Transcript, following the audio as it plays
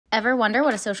Ever wonder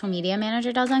what a social media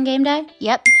manager does on game day?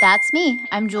 Yep, that's me.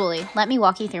 I'm Julie. Let me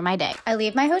walk you through my day. I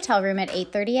leave my hotel room at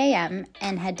 8:30 a.m.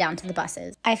 and head down to the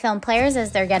buses. I film players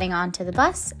as they're getting onto the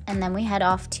bus, and then we head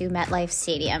off to MetLife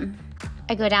Stadium.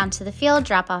 I go down to the field,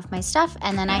 drop off my stuff,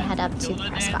 and then I head up to the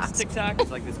press box. TikTok,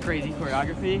 it's like this crazy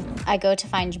choreography. I go to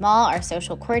find Jamal, our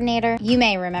social coordinator. You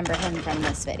may remember him from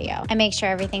this video. I make sure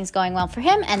everything's going well for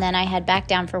him, and then I head back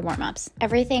down for warm-ups.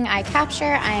 Everything I capture,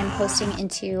 I am posting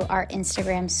into our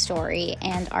Instagram story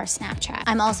and our Snapchat.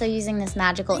 I'm also using this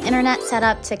magical internet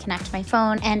setup to connect my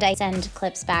phone, and I send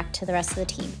clips back to the rest of the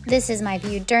team. This is my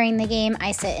view during the game.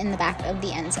 I sit in the back of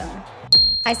the end zone.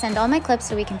 I send all my clips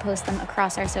so we can post them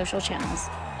across our social channels.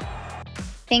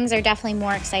 Things are definitely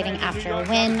more exciting after a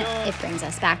win. It brings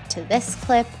us back to this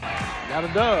clip. Got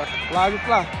a dub. Fly to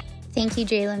fly. Thank you,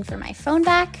 Jalen, for my phone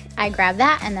back. I grab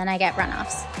that and then I get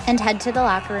runoffs and head to the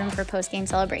locker room for post-game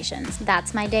celebrations.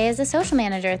 That's my day as a social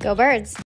manager. Go Birds!